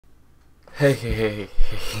Hey.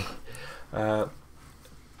 Uh,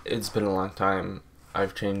 it's been a long time.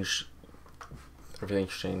 I've changed.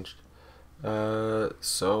 Everything's changed.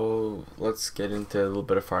 So let's get into a little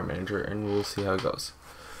bit of Farm Manager and we'll see how it goes.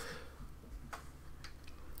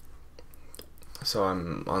 So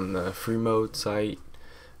I'm on the free mode site.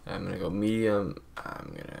 I'm gonna go medium.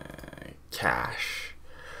 I'm gonna cash.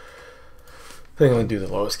 I think I'm gonna do the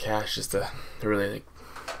lowest cash just to really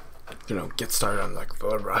get started on like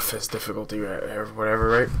the roughest difficulty or whatever,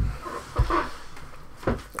 right?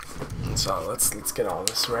 So let's get all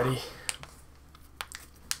this ready.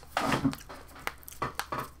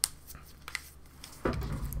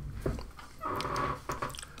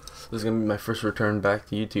 This is gonna be my first return back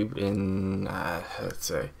to YouTube in let's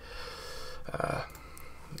say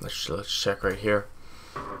let's check right here.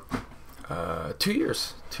 2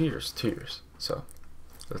 years. So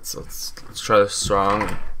let's try this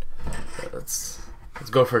strong. Let's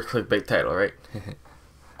go for a clickbait title, right?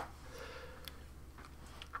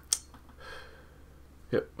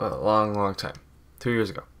 Yep, a long time. 2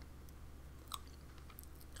 years ago.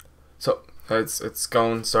 So it's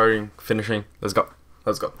going, starting, finishing. Let's go.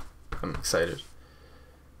 I'm excited.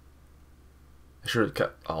 I should have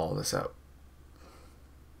cut all this out.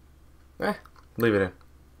 Leave it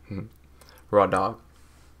in. Raw dog.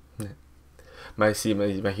 My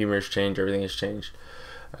humor has changed. Everything has changed.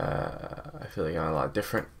 I feel like I'm a lot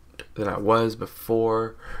different than I was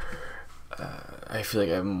before. I feel like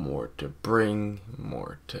I have more to bring,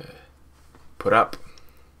 more to put up.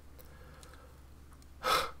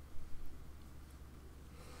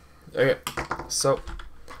 Okay, so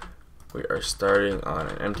we are starting on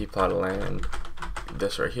an empty plot of land.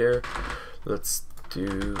 This right here. Let's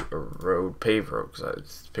do a road, paved road,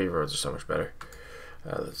 because paved roads are so much better.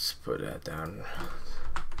 Let's put that down.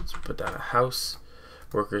 Let's put down a house.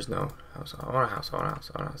 Workers, no. House. I want a house. Build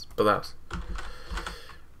a house.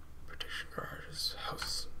 Protection garages.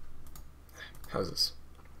 Houses.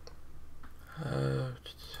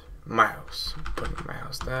 My house. I'm putting my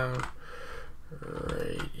house down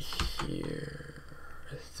right here.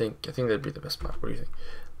 I think that'd be the best spot. What do you think?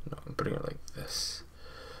 No, I'm putting it like this,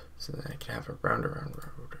 so then I can have a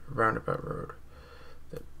roundabout road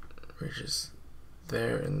that reaches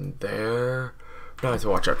there and there. Now I have to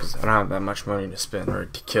watch out because I don't have that much money to spend,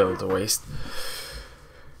 right, to kill, to waste,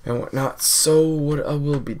 and whatnot. So what I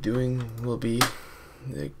will be doing will be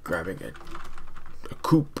grabbing a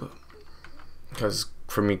coop, because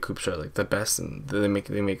for me coops are like the best, and they make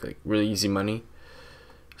like really easy money.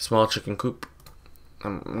 Small chicken coop.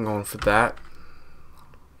 I'm going for that.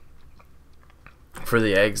 For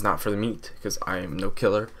the eggs, not for the meat, because I am no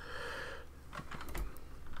killer.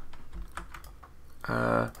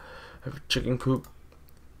 I have a chicken coop,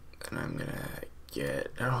 and I'm gonna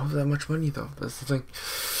get. I don't have that much money though. That's the thing.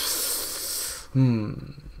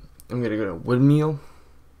 I'm gonna go to windmill.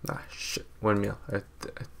 Windmill. I have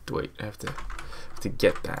to wait. I have to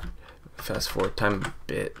get that. Fast forward time a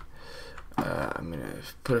bit. I'm gonna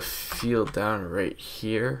put a field down right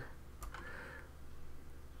here.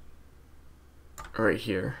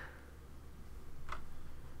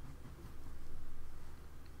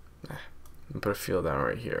 I'm gonna put a field down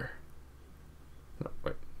right here. No,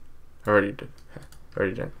 wait. I already did.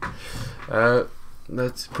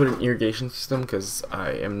 Let's put an irrigation system because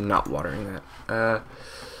I am not watering that.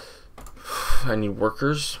 I need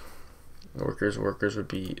workers. Workers would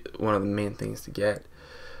be one of the main things to get.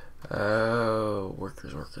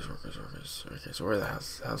 Workers. Okay, so where are the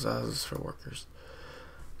houses for workers?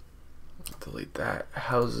 Delete that.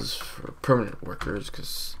 Houses for permanent workers,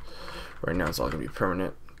 because right now it's all gonna be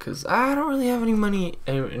permanent. Because I don't really have any money,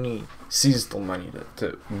 any seasonal money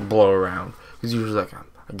to blow around. Because usually, like, I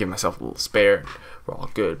give myself a little spare, we're all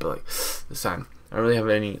good. But like this time, I don't really have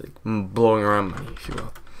any like blowing around money, if you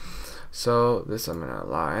will. So this, I'm gonna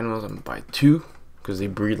allow animals. I'm gonna buy 2 because they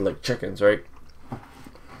breed like chickens, right?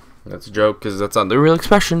 That's a joke because that's not the real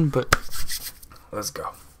expression, but let's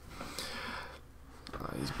go.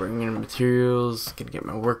 He's bringing in materials. Gonna get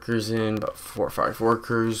my workers in, about 4 or 5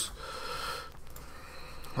 workers.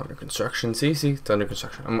 Under construction. See, it's under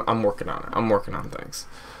construction. I'm working on it. I'm working on things.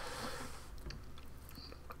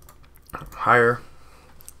 Hire.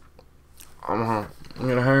 I'm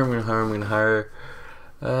gonna hire.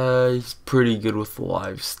 He's pretty good with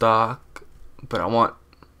livestock, but I'm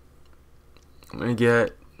gonna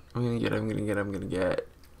get.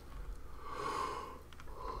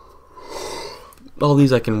 All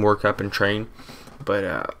these I can work up and train, but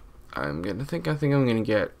I think I'm gonna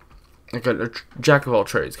get like a jack of all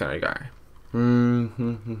trades kind of guy.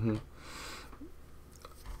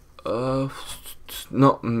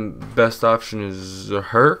 No, best option is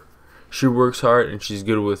her. She works hard and she's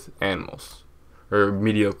good with animals, or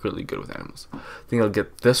mediocrely good with animals. I think I'll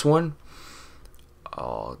get this one.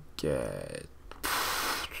 I'll get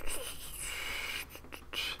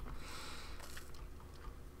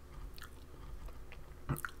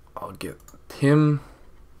him.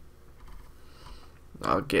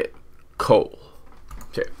 I'll get Cole.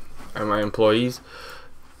 Okay, and my employees,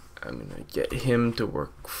 I'm gonna get him to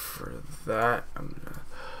work for that. I'm gonna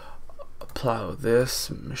plow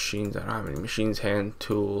this. Machines, I don't have any machines, hand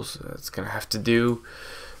tools. That's gonna have to do.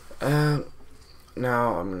 Now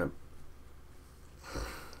I'm gonna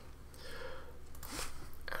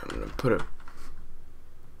put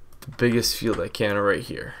the biggest field I can right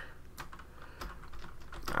here.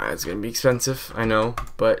 It's gonna be expensive, I know,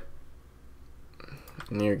 but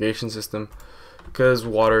an irrigation system, because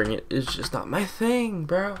watering it is just not my thing,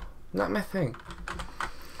 bro. Not my thing.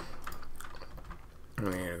 I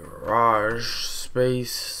need a garage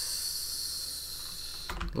space.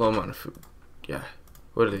 Low amount of food. Yeah.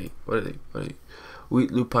 What are they?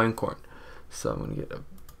 Wheat, lupine, corn. So I'm gonna get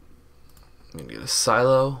a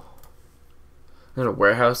silo and a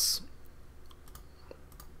warehouse.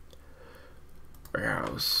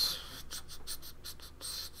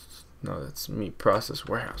 No, that's meat process.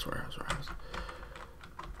 Warehouse.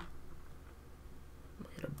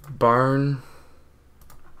 Get a barn.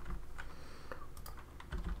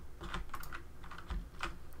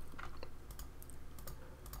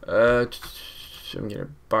 I'm gonna get a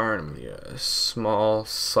barn. I'm gonna get a small.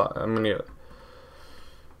 I'm gonna get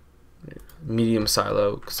a medium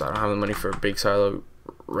silo because I don't have the money for a big silo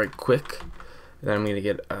right quick. And then I'm gonna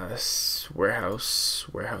get a warehouse.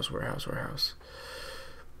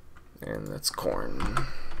 And that's corn.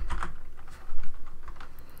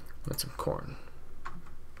 That's some corn.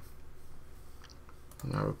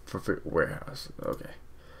 No, perfect warehouse. Okay.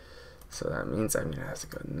 So that means I'm gonna have to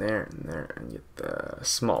go in there and there and get the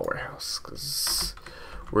small warehouse because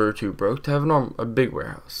we're too broke to have a big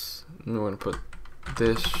warehouse. And we're gonna put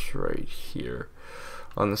this right here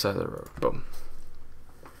on the side of the road. Boom.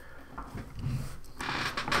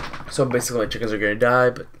 So basically, my chickens are gonna die,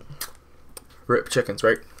 but rip chickens,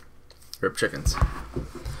 right? Rip chickens.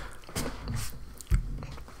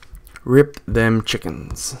 Rip them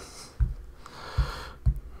chickens.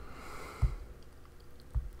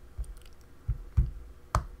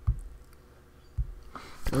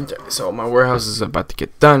 Okay, so my warehouse is about to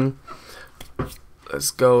get done.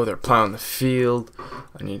 Let's go. They're plowing the field.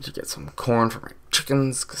 I need to get some corn for my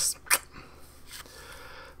chickens because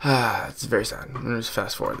it's very sad. I'm gonna just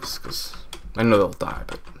fast forward this because I know they'll die,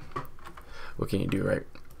 but what can you do, right?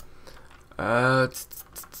 Oh,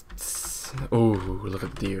 look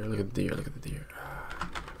at the deer! Look at the deer! Look at the deer!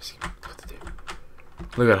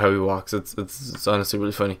 Look at how he walks. It's honestly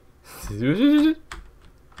really funny. It's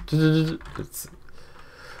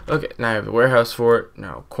okay. Now I have a warehouse for it.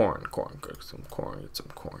 Now corn. Cook some corn. Get some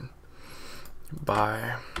corn.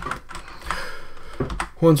 Buy.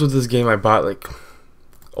 Once with this game, I bought like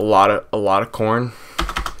a lot of corn.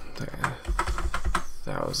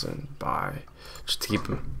 1,000 buy just to keep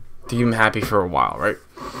him happy for a while, right?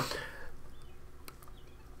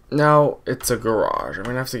 Now it's a garage. I'm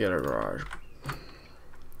gonna have to get a garage,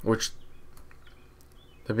 which,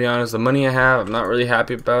 to be honest, the money I have, I'm not really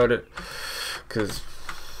happy about it because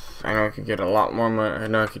I know I could get a lot more money. I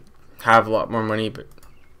know I could have a lot more money, but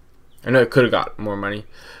I know I could have got more money,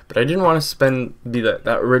 but I didn't want to be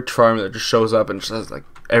that rich farm that just shows up and just has like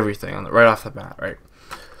everything on right off the bat, right?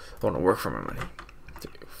 I want to work for my money.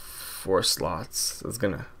 4 slots. That's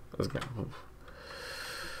gonna.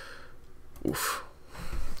 Oof.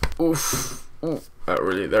 That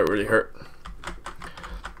really hurt.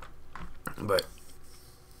 But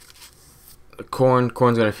the corn's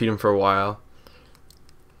gonna feed them for a while.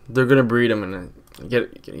 They're gonna breed. I'm gonna get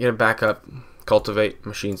it back up. Cultivate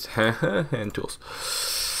machines, hand tools.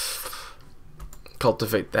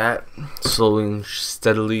 Cultivate that slowly and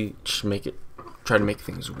steadily. Just try to make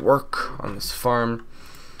things work on this farm.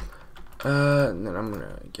 And then I'm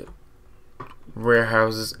gonna get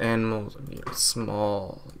warehouses, animals. I'm gonna get a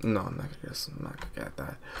small. No, I'm not gonna get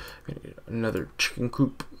that. I'm gonna get another chicken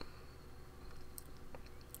coop.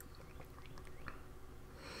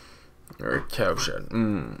 Or a cow shed.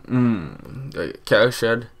 A cow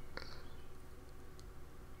shed.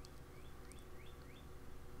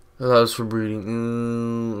 Allows for breeding.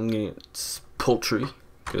 I'm gonna get poultry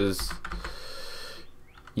because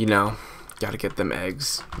gotta get them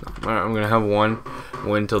eggs. I'm gonna have one.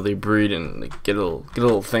 Wait until they breed and like, get a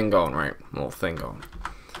little thing going, right? A little thing going.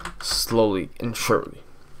 Slowly and surely.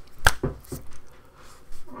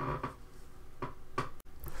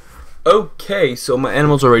 Okay. Okay, so my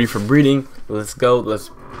animals are ready for breeding. Let's go. Let's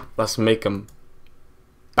make them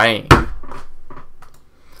bang.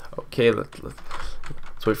 Okay, let's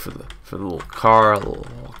wait for the little car. Little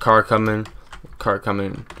car coming. Car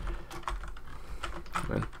coming.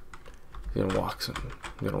 He's gonna walk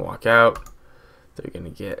out. They're gonna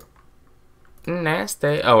get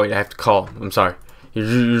nasty. Oh wait, I have to call. I'm sorry.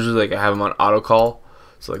 Usually like I have them on auto call,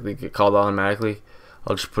 so like they get called automatically.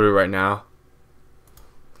 I'll just put it right now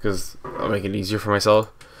because I'll make it easier for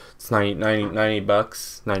myself. It's 90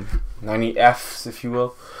 bucks, 90 Fs if you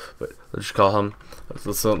will. But let's just call him.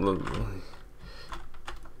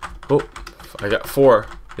 Oh, I got 4.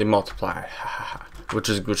 They multiply, which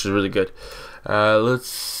is really good. Let's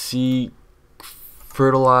see.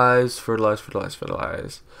 Fertilize. Let's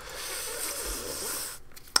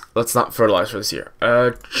not fertilize for this year.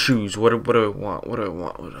 Choose. What do I want?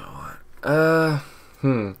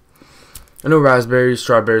 I know raspberries,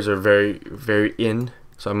 strawberries are very in,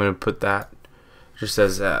 so I'm gonna put that just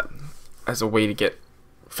as a way to get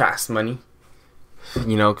fast money.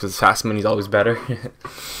 You know, because fast money is always better.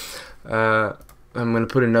 I'm gonna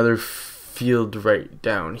put another field right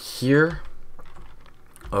down here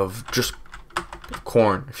of just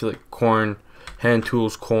corn. I feel like corn, hand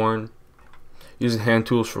tools, corn. Using hand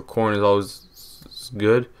tools for corn is always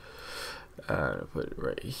good. Put it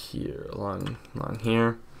right here, along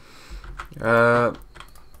here. And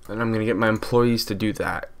I'm gonna get my employees to do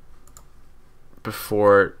that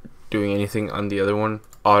before doing anything on the other one.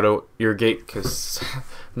 Auto irrigate, because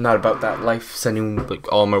I'm not about that life. Sending like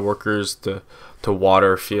all my workers to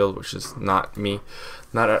water a field, which is not me,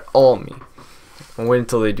 not at all me. I'll wait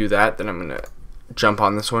until they do that, then I'm gonna jump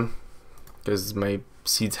on this one because my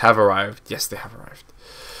seeds have arrived. Yes, they have arrived.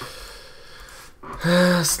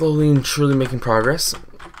 Slowly and surely making progress.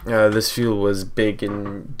 This field was big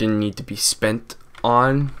and didn't need to be spent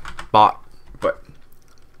on, bought, but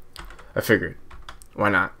I figured, why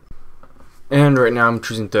not? And right now I'm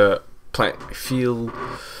choosing to plant my field,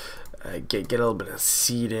 get a little bit of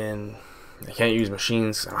seed in. I can't use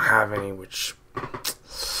machines, I don't have any, which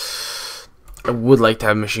I would like to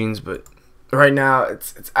have machines, but right now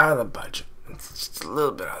it's out of the budget. It's just a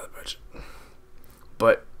little bit out of the budget.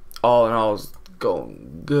 But all in all, it's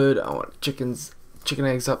going good. I want chicken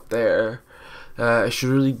eggs up there. I should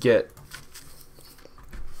really get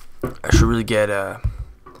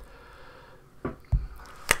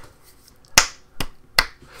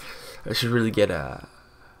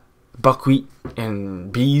buckwheat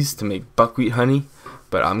and bees to make buckwheat honey,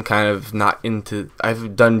 but I'm kind of not into.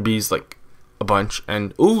 I've done bees like a bunch,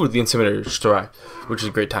 and ooh, the inseminator just arrived, which is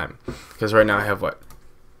a great time because right now I have what,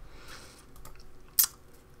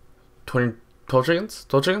 12 chickens,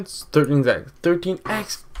 13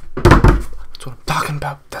 eggs.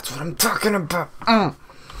 That's what I'm talking about.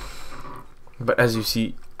 But as you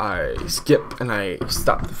see, I skip and I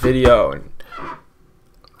stop the video, and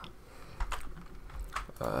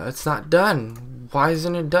it's not done. Why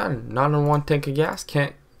isn't it done? Not on 1 tank of gas.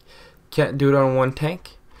 Can't do it on 1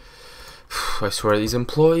 tank. I swear these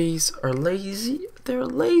employees are lazy. They're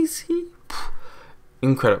lazy.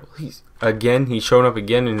 Incredible. He's showing up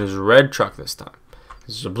again in his red truck this time.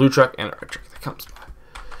 This is a blue truck and a red truck that comes by.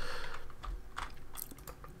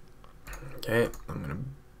 Okay, I'm gonna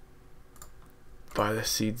buy the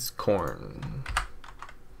seeds, corn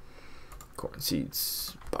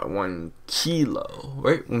seeds by 1 kilo.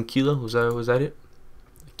 Right, 1 kilo. Was that it?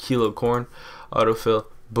 A kilo corn, autofill,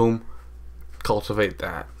 boom. Cultivate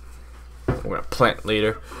that. We're gonna plant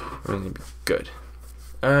later. We're gonna be good.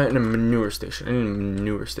 In a manure station.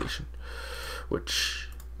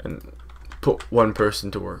 And put 1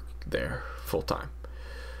 person to work there full time.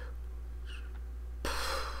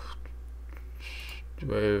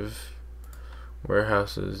 Do I have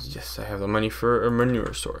warehouses? Yes, I have the money for a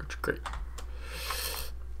manure storage. Great.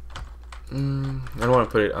 I don't want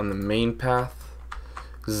to put it on the main path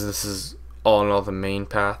because this is all in all the main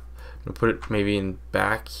path. I'm gonna put it maybe in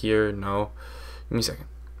back here. No, give me a second.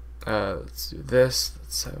 Let's do this.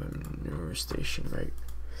 Let's have a manure station, right?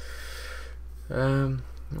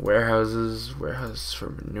 Warehouses for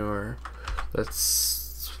manure.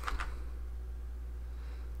 Let's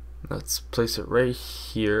place it right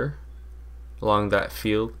here along that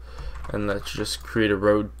field, and let's just create a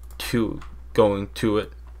road going to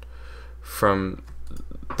it from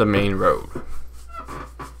the main road,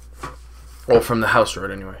 or from the house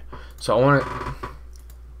road anyway. So I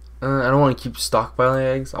don't want to keep stockpiling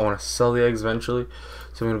eggs. I want to sell the eggs eventually.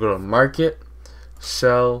 So I'm gonna go to market,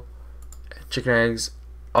 sell chicken eggs,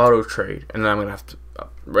 auto trade, and then I'm gonna have to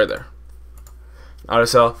right there, auto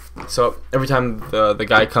sell. So every time the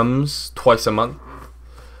guy comes twice a month,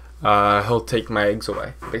 he'll take my eggs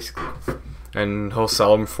away, basically, and he'll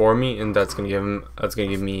sell them for me, and that's gonna give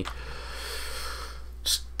me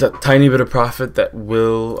just a tiny bit of profit that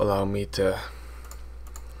will allow me to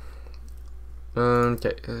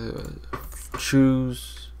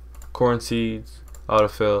choose corn seeds,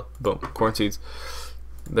 autofill, boom, corn seeds.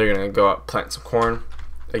 They're gonna go out, plant some corn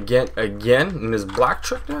again in this black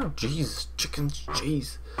truck now. Jeez, chickens,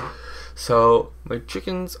 jeez. So my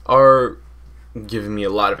chickens are giving me a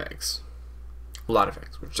lot of eggs,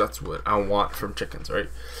 which that's what I want from chickens, right?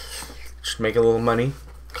 Just make a little money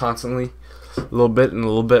constantly, a little bit and a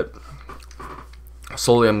little bit.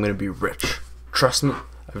 Slowly, I'm gonna be rich. Trust me,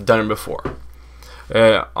 I've done it before.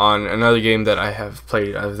 On another game that I have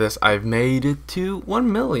played of this, I've made it to 1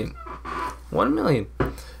 million. 1 million.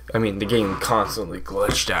 I mean, the game constantly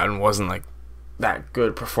glitched out and wasn't like that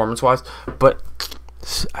good performance-wise, but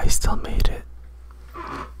I still made it.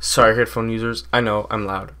 Sorry, headphone users. I know I'm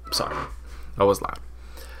loud. Sorry, I was loud.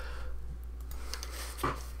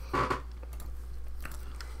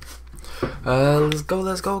 Let's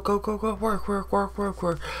go.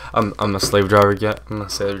 Work. I'm a slave driver yet. I'm a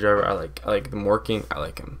slave driver. I like them working. I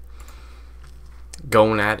like them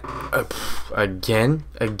going at it. Again,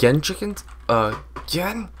 chickens.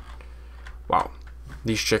 Again. Wow,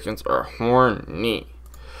 these chickens are horny.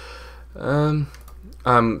 No,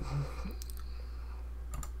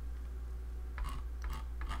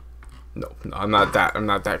 I'm not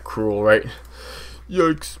that cruel, right?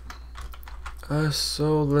 Yikes.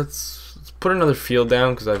 So let's put another field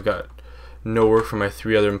down because I've got no work for my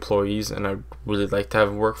 3 other employees, and I'd really like to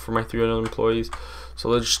have work for my 3 other employees. So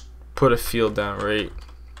let's just put a field down, right?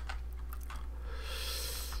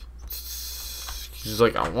 Just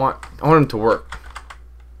like I want him to work.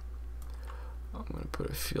 I'm gonna put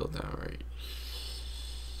a field down right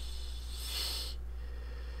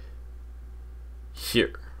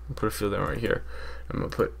here. Put a field down right here. I'm gonna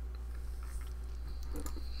put.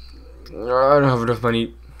 I don't have enough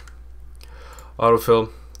money.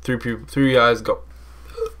 Autofill. 3 people, 3 guys, go.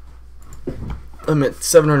 I'm at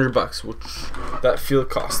 $700, which that field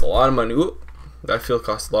costs a lot of money. Ooh, that field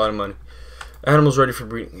costs a lot of money. Animals ready for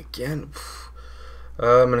breeding again.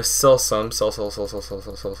 I'm gonna sell some. Sell to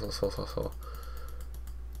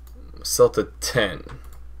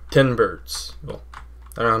 10 birds. Well, I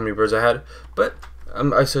don't know how many birds I had, but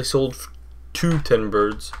I sold 2 10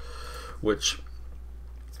 birds, which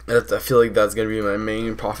I feel like that's gonna be my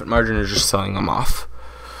main profit margin, is just selling them off.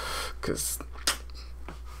 Cause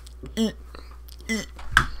eat.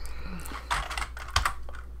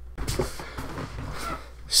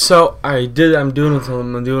 So I'm doing a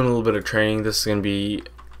little bit of training. This is gonna be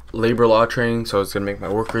labor law training, so it's gonna make my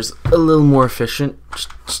workers a little more efficient,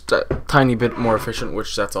 just a tiny bit more efficient,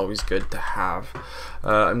 which that's always good to have.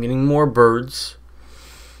 I'm getting more birds.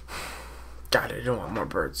 God, I don't want more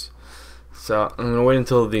birds. So I'm gonna wait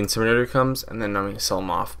until the inseminator comes, and then I'm gonna sell them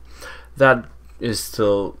off. That is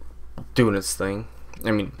still doing its thing.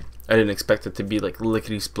 I mean, I didn't expect it to be like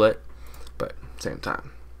lickety split, but same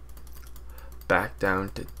time. Back down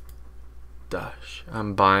to Dash.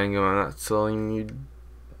 I'm buying them. I'm not selling, you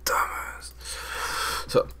dumbass.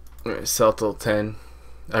 So I'm gonna sell till 10.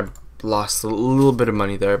 I lost a little bit of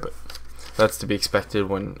money there, but that's to be expected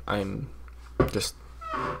when I'm just.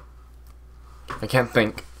 I can't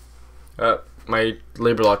think. My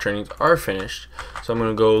labor law trainings are finished, so I'm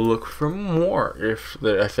gonna go look for more if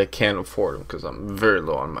I can't afford them, because I'm very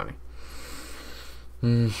low on money.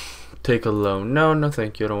 Take a loan? No,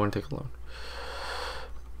 thank you. I don't want to take a loan.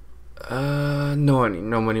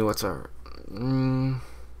 No money whatsoever.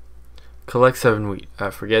 Collect 7 wheat.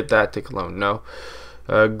 Forget that. Take a loan. No.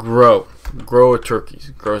 Grow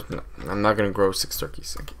turkeys. No, I'm not gonna grow 6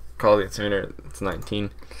 turkeys. Call the inseminator. It's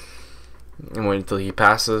 19. And wait until he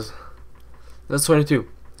passes. That's 22. So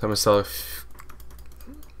I'm gonna sell it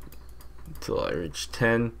until I reach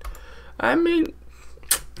 10. I made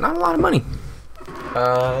not a lot of money.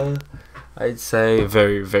 I'd say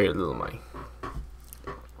very, very little money.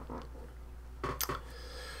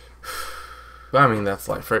 I mean, that's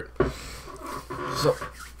life, right? So,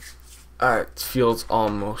 alright, field's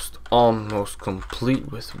almost complete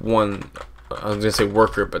with 1. I was gonna say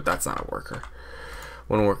worker, but that's not a worker.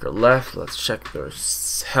 1 worker left. Let's check their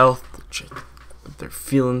health, check what they're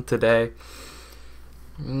feeling today,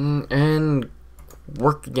 and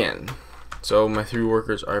work again. So my 3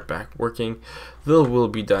 workers are back working. They will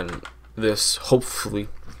be done this hopefully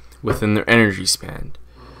within their energy span.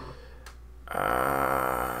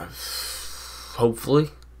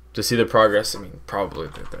 Hopefully, to see the progress. I mean, probably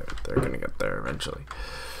they're gonna get there eventually.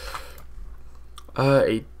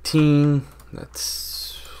 18.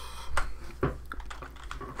 That's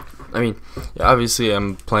I mean, yeah, obviously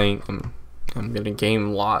I'm playing. I'm gonna game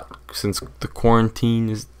a lot since the quarantine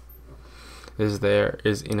is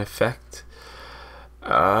in effect.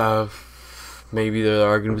 Maybe there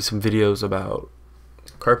are gonna be some videos about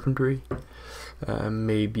carpentry.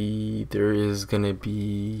 Maybe there is gonna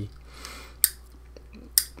be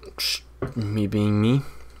me being me.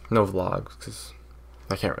 No vlogs, because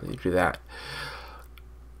I can't really do that.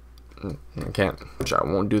 I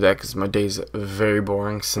won't do that because my day's very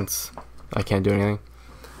boring since I can't do anything.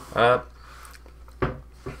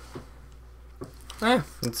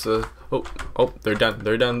 It's they're done.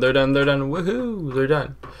 Woohoo! They're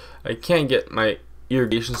done. I can't get my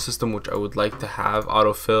irrigation system, which I would like to have,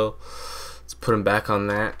 autofill. Let's put them back on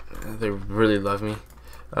that. They really love me.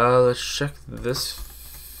 Let's check this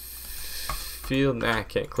field. Nah, I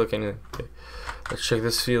can't click anything. Okay. Let's check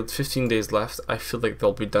this field. 15 days left. I feel like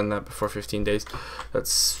they'll be done that before 15 days.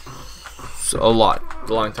 That's a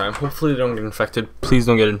long time. Hopefully they don't get infected. Please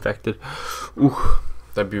don't get infected. Ooh,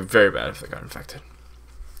 that'd be very bad if they got infected.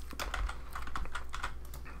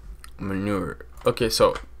 Manure. Okay,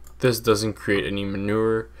 so this doesn't create any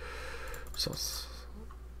manure. So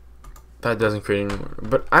that doesn't create any manure.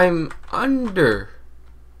 But I'm under.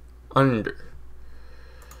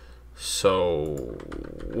 So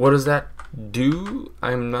what does that do?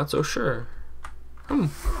 I'm not so sure.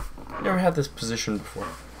 Never had this position before.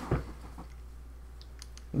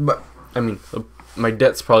 But I mean, my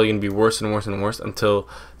debt's probably gonna be worse and worse and worse until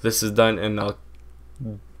this is done, and I'll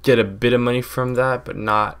get a bit of money from that, but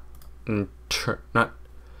not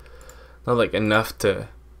like enough to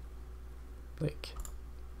like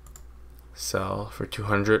sell for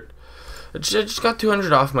 200. I just got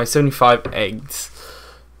 200 off my 75 eggs.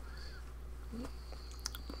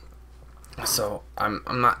 So I'm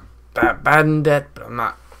not that bad in debt, but I'm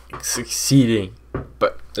not succeeding.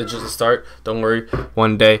 But it's just a start. Don't worry.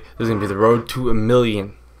 One day there's gonna be the road to $1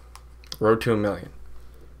 million. Road to $1 million.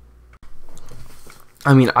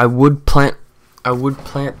 I mean, I would plant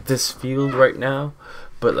this field right now,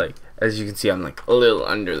 but like as you can see, I'm like a little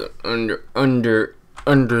under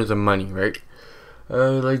the money, right? I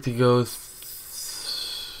would like to go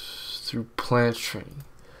through plant training.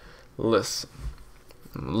 Listen.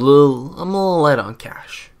 I'm a little light on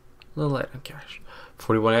cash.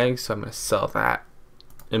 41 eggs, so I'm gonna sell that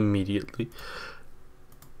immediately.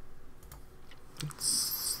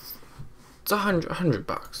 It's $100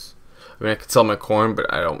 bucks. I mean, I could sell my corn,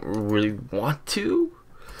 but I don't really want to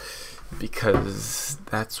because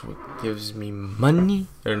that's what gives me money,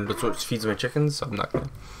 and that's what feeds my chickens. So I'm not gonna.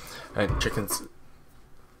 And chickens,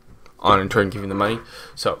 on in turn, give me the money.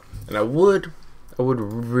 So, and I would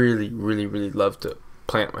really love to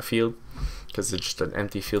plant my field because it's just an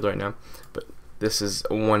empty field right now, but this is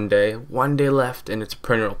one day left, and it's a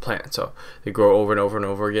perennial plant, so they grow over and over and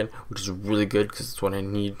over again, which is really good because it's what I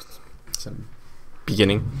need. Some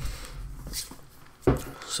beginning.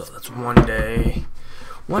 So that's one day.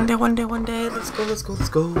 Let's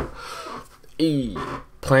go. Hey,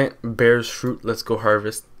 plant bears fruit. Let's go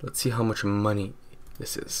harvest. Let's see how much money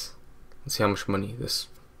this is. Let's see how much money this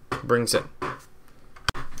brings in.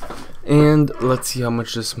 And let's see how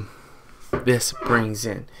much this brings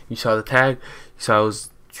in. You saw the tag. You saw it was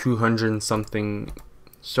 200 and something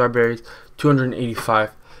strawberries.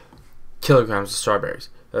 285 kilograms of strawberries.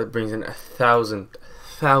 That brings in 1,000.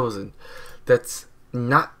 That's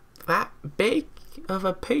not that big of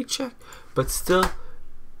a paycheck, but still,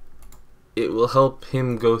 it will help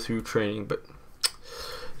him go through training. But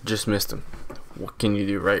just missed him. What can you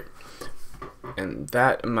do, right? And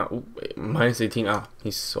that amount, minus 18.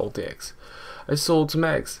 He sold the eggs. I sold some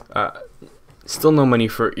eggs. Still no money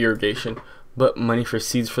for irrigation, but money for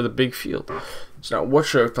seeds for the big field. So now, what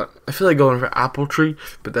should I plant? I feel like going for apple tree,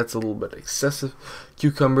 but that's a little bit excessive.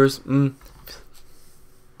 Cucumbers.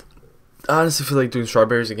 I honestly feel like doing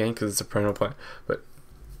strawberries again because it's a perennial plant. But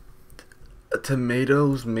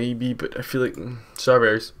tomatoes maybe, but I feel like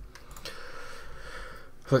strawberries.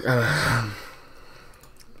 Like I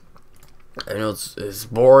know it's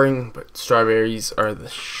boring, but strawberries are the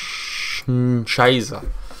scheisse.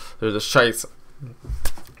 They're the scheisse.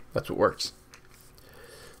 That's what works.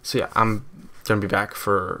 So yeah, I'm gonna be back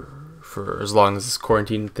for as long as this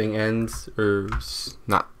quarantine thing ends or is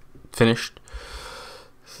not finished.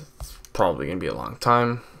 It's probably gonna be a long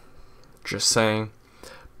time. Just saying,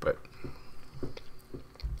 but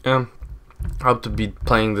I hope to be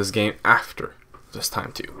playing this game after this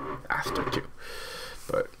time too.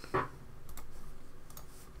 But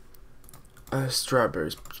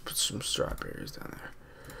strawberries. Put some strawberries down there.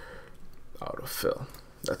 Autofill.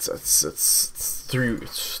 That's 3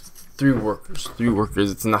 3 workers. 3 workers,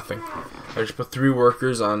 it's nothing. I just put 3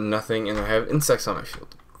 workers on nothing, and I have insects on my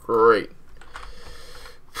field. Great.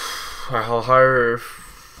 I'll hire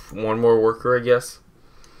 1 more worker, I guess.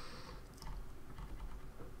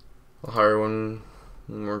 I'll hire one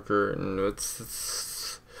worker, and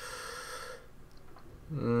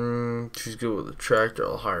she's good with the tractor.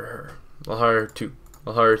 I'll hire her. I'll hire 2.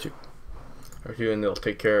 I'll hire 2. And they'll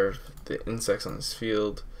take care of the insects on this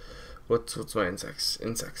field. What's my insects?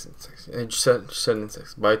 Insects. I just said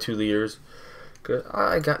insects. Buy 2 leaders. Good.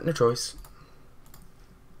 I got no choice.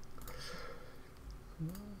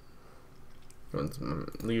 Once my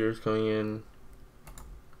leaders coming in.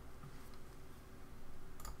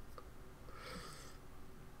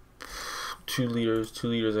 Two leaders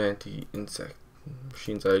of anti-insect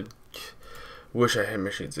machines. I wish I had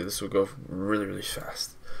machines. This would go really, really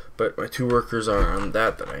fast. But my 2 workers are on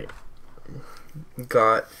that I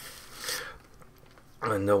got.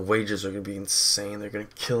 And the wages are going to be insane. They're going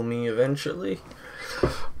to kill me eventually.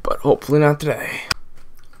 But hopefully not today.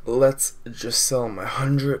 Let's just sell my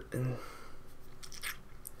 100 and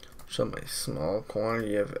sell my small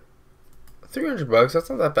quantity of it. $300. That's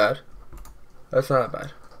not that bad. That's not that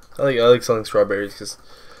bad. I like selling strawberries because,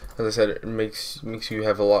 as I said, it makes you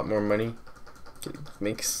have a lot more money.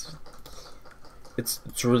 It's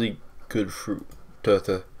really good fruit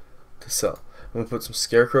to sell. I'm gonna put some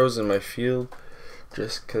scarecrows in my field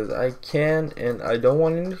just because I can, and I don't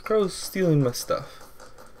want any crows stealing my stuff.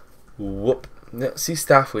 Whoop! Now, see,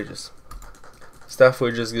 staff wages. Staff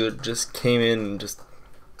wages just came in and just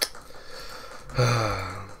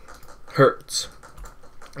hurts.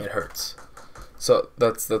 It hurts. So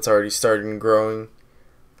that's already starting growing.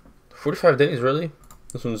 45 days, really?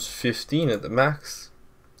 This one's 15 at the max.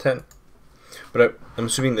 10. But I'm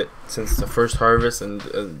assuming that since it's the first harvest and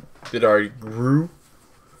it already grew,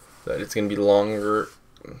 that it's going to be longer.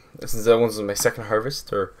 Since that one's my second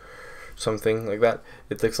harvest or something like that,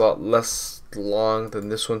 it takes a lot less long than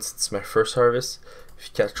this one since it's my first harvest. If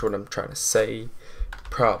you catch what I'm trying to say.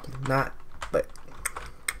 Probably not, but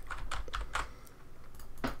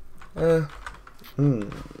I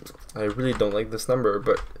really don't like this number,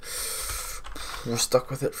 but we're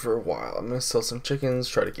stuck with it for a while. I'm gonna sell some chickens,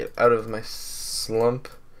 try to get out of my slump.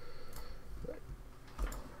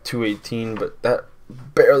 218, but that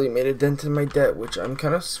barely made a dent in my debt, which I'm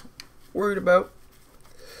kind of worried about.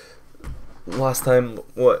 Last time,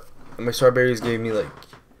 what? My strawberries gave me like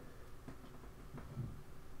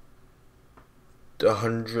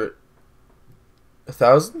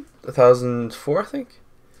 1,004, I think.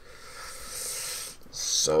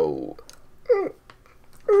 So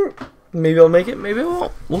maybe I'll make it, maybe I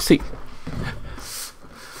won't. We'll see.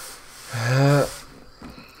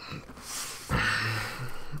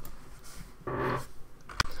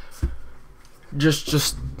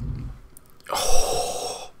 Just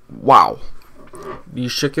oh, wow.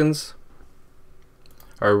 These chickens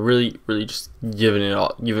are really just giving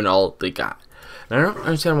all they got. And I don't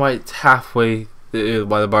understand why it's halfway,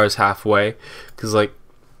 why the bar is halfway, because like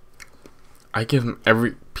I give them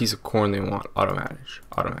every piece of corn they want. Automatic.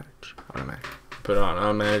 Put it on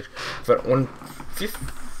automatic. But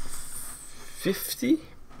 150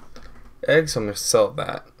 eggs, I'm gonna sell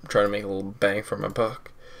that. I'm trying to make a little bang for my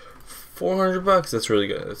buck. $400. That's really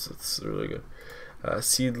good. That's really good.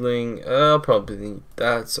 Seedling. I'll probably need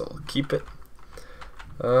that, so I'll keep it.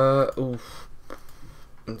 Oof.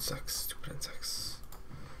 Insects. Stupid insects.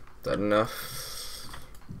 Is that enough?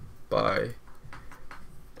 Buy.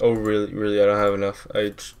 Oh, really, I don't have enough.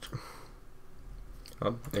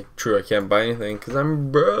 True, I can't buy anything because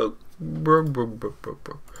I'm broke.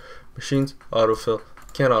 Machines, autofill,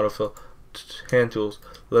 can't autofill, hand tools,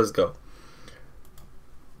 let's go.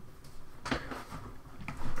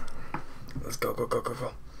 Let's go.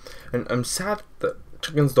 And I'm sad that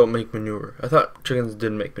chickens don't make manure. I thought chickens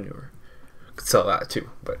did make manure. Could sell that too,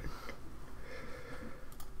 but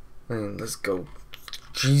let's go.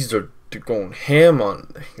 Jeez, they're going ham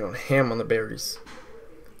on the berries.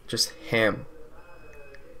 Just ham.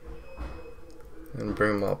 And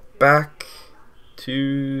bring them all back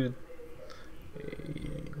to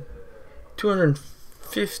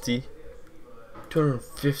 250.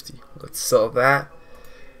 Let's sell that.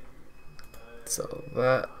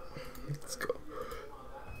 Let's go.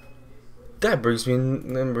 That brings me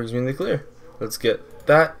in the clear. Let's get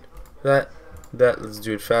that. Let's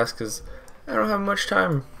do it fast because I don't have much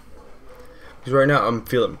time. Because right now I'm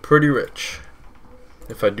feeling pretty rich,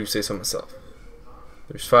 if I do say so myself.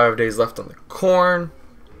 There's 5 days left on the corn.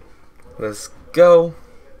 Let's go.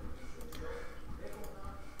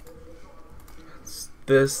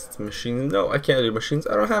 This machine. No, I can't do machines.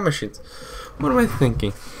 I don't have machines. What am I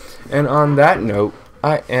thinking? And on that note,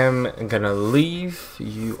 I am gonna leave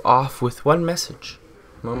you off with one message.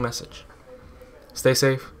 One message. Stay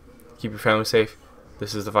safe. Keep your family safe.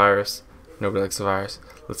 This is the virus. Nobody likes the virus.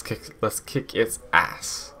 Let's kick its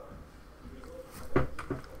ass.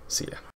 See ya.